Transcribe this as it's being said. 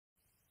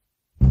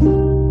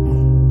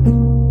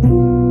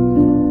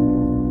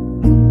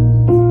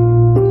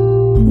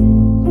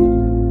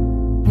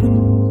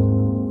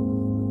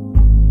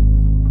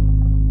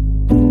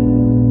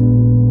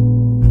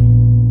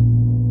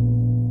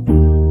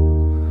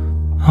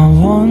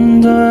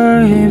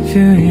wonder if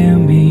you hear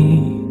me.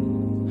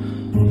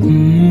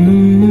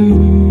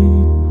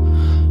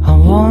 I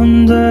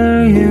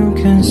wonder you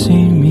can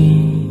see me.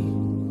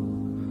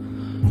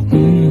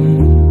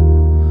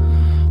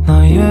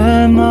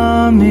 나의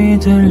맘이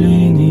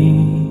들리니.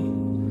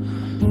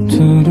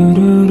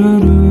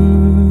 두루루루루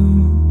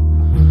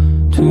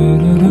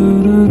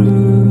두루루루루.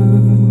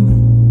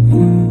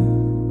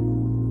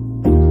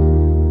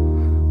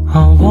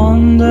 I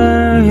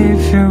wonder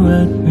if you're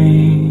with me.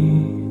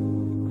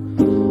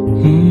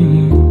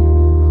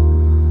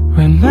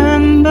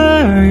 Remember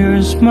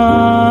your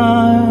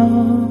smile.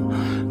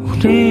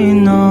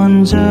 우린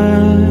언제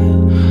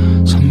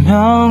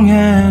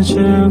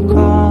선명해질까?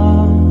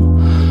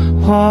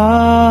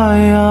 Why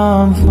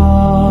I'm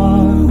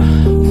far,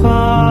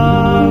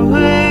 far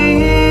away.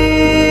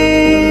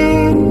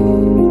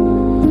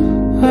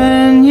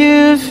 When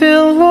you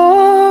feel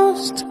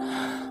lost,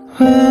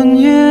 when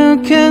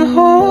you can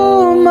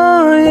hold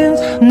my hand,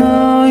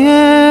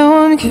 너의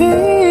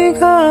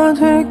온기가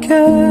될게.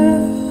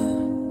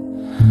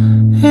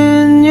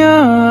 In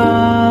your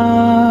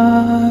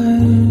eyes,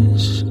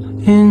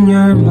 in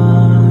your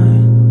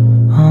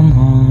mind, I'm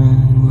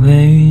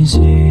always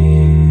here.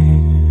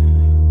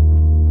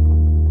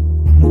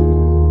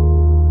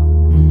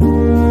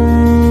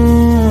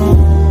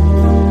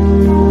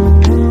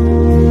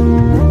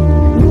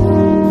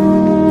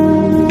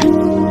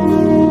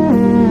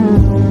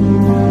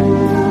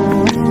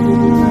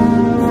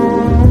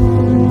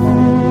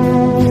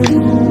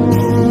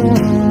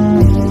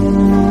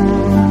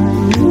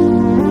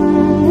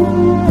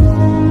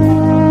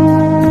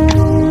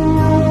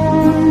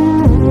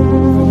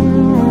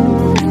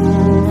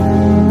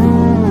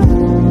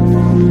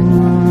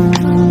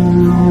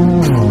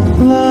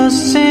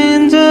 Lost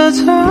in the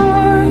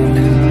dark,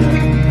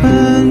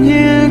 when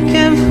you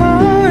can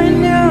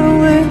find your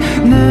way,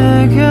 내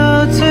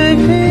곁에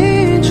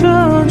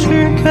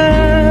비춰줄게.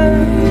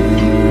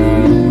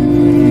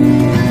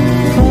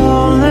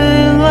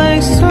 Falling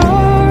like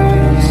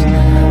stars,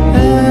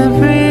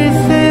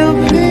 everything will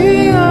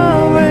be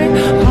alright.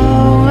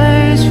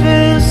 Always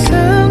will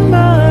stand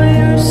by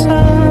your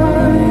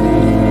side.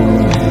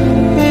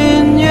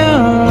 In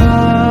your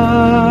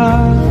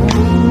heart,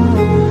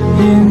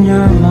 in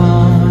your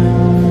mind,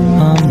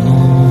 I'm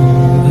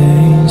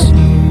always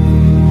here.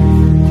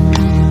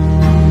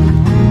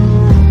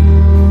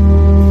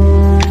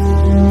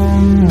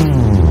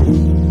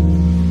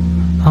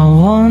 I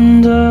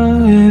wonder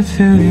if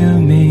you hear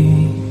me.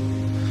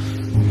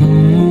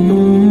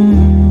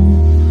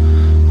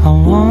 I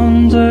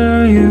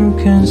wonder you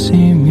can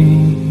see me.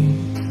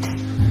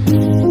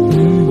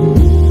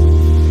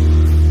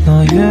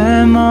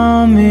 너의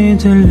맘이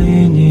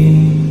들리니.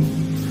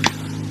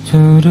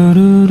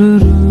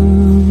 두루루루루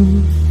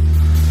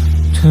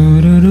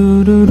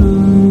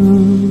두루루루루.